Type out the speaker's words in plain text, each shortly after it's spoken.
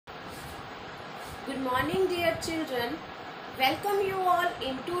Good morning, dear children. Welcome you all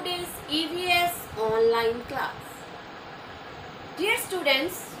in today's EVS online class. Dear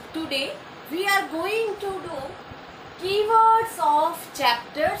students, today we are going to do keywords of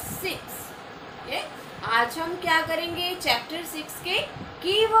chapter 6. Okay? आज हम क्या करेंगे? Chapter 6 के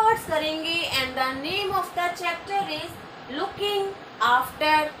keywords करेंगे and the name of the chapter is looking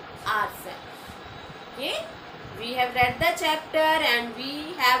after ourselves. Okay? We have read the chapter and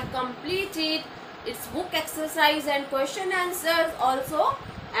we have completed its book exercise and question answers also,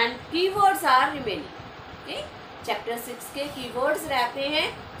 and keywords are remaining. Okay, chapter 6 के keywords रहते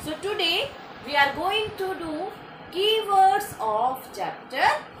हैं. So today we are going to do keywords of chapter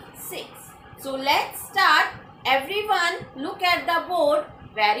 6. So let's start. Everyone look at the board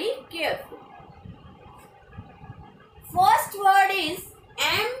very carefully. First word is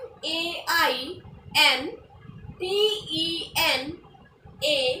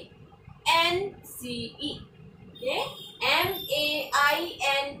M-A-I-N-T-E-N-A-N-C-E. Okay,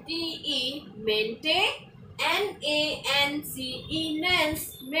 M-A-I-N-T-E, maintain, N-A-N-C-E,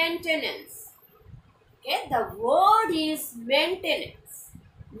 maintenance. Okay, the word is maintenance.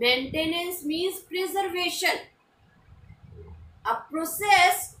 Maintenance means preservation, a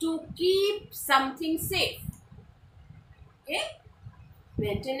process to keep something safe. Okay,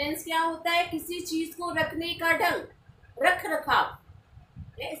 maintenance क्या होता है? किसी चीज को रखने का ढंग, रख रखाव.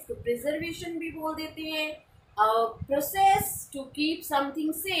 इसको प्रिजर्वेशन भी बोल देते हैं. Process to keep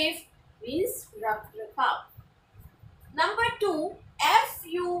something safe means रख रखाव. Number 2,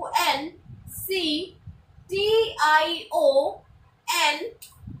 FUNCTIONING.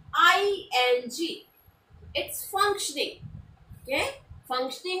 It's functioning. Okay,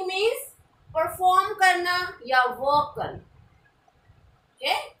 functioning means perform करना या वर्क करना.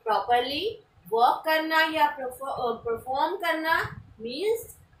 Okay, properly work करना या perform करना means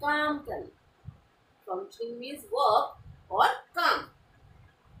काम करना. Functioning means work or काम.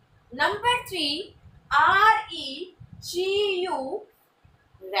 Number 3, REGU,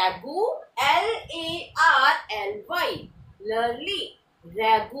 regu, LARLY, lerly,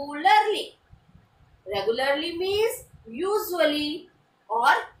 regularly. Regularly means usually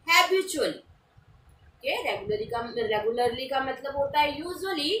or habitually. Regularly का मतलब होता है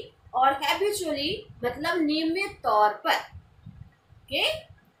यूजुअली और हैबिचुअली मतलब नियमित तौर पर. ओके,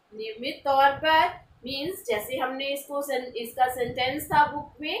 नियमित तौर पर मीन्स जैसे हमने इसका सेंटेंस था बुक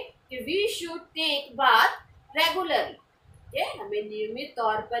में कि we should take bath regularly. Okay, हमें नियमित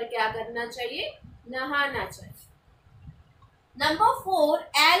तौर पर क्या करना चाहिए? नहाना चाहिए. Number 4,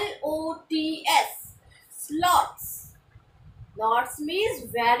 LOTS, slots. Lots means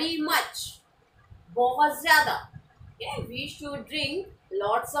very much, बहुत ज्यादा. We should drink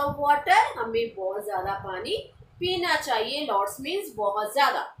lots of water, हमें बहुत ज्यादा पानी पीना चाहिए. लॉट्स मीन्स बहुत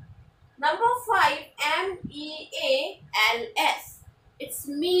ज्यादा. Number 5, MEALS, it's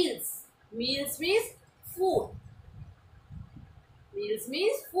meals. Meals means food. Meals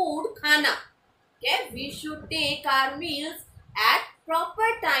means food, खाना. We should take our meals eight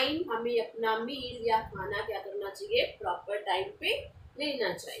proper time. हमें अपना मील या खाना क्या करना चाहिए? प्रॉपर टाइम पे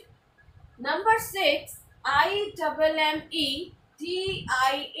लेना चाहिए. Number 6, IMMEDIATE.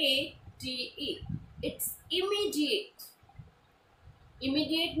 It's immediate.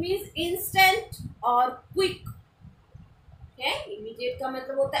 Immediate means instant or quick. Okay? Immediate का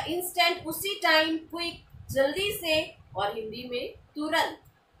मतलब होता है instant, उसी टाइम, quick, जल्दी से, और हिंदी में तुरंत.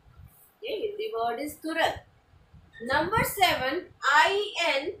 Okay? हिंदी word is तुरंत. Number 7,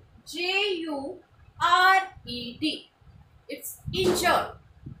 INJURED. It's injured.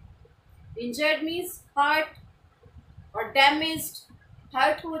 Injured means hurt or damaged.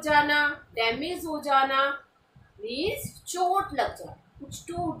 Hurt हो जाना, डैमेज हो जाना मीन्स चोट लग जाना, कुछ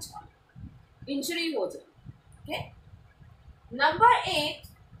टूट जाना, इंजरी हो जाना. Okay. Number 8,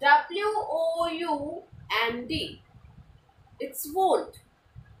 WOUND, it's wound.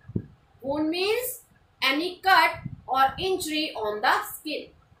 Wound means any cut और injury on the skin.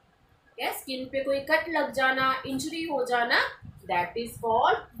 Skin पे कोई कट लग जाना, इंजरी हो जाना, that is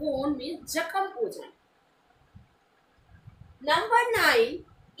called wound, means जख्म हो जाना. Number 9,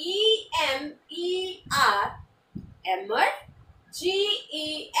 EMER,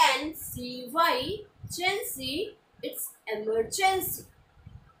 GENCY, gency, it's emergency.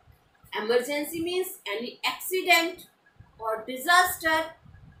 Emergency means any accident or disaster.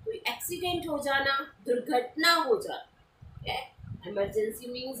 कोई एक्सीडेंट हो जाना, दुर्घटना हो जाना. Emergency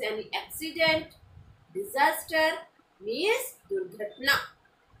means any accident, disaster means दुर्घटना.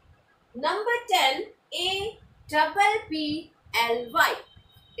 Number 10, APPLY,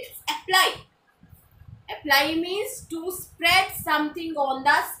 it's apply. Apply means to spread something on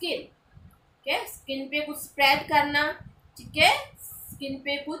the skin. ठीक है, skin पे कुछ स्प्रेड करना, ठीक है, स्किन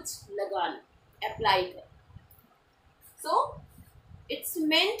पे कुछ लगाना, अप्लाई कर. सो its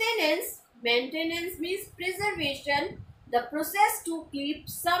maintenance means preservation, the process to keep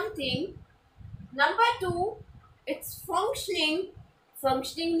something. Number two, it's functioning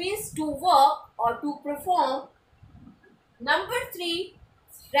means to work or to perform. Number three,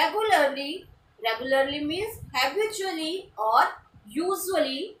 regularly means habitually or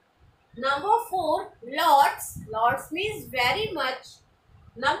usually. Number four, lots means very much.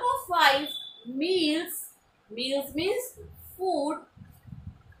 Number five, meals means food.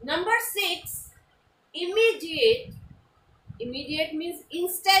 Number six, immediate means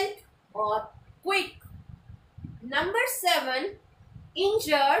instant or quick. Number seven,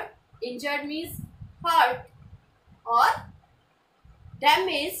 injured means hurt or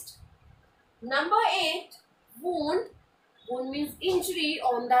damaged. Number eight, wound means injury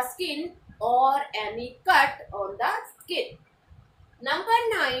on the skin or any cut on the skin. Number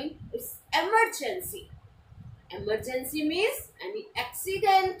nine is emergency means any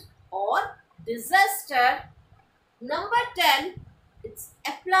accident or disaster. Number 10, it's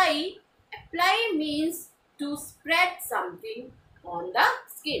apply means to spread something on the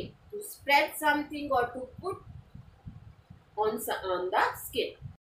skin, to spread something or to put on the skin.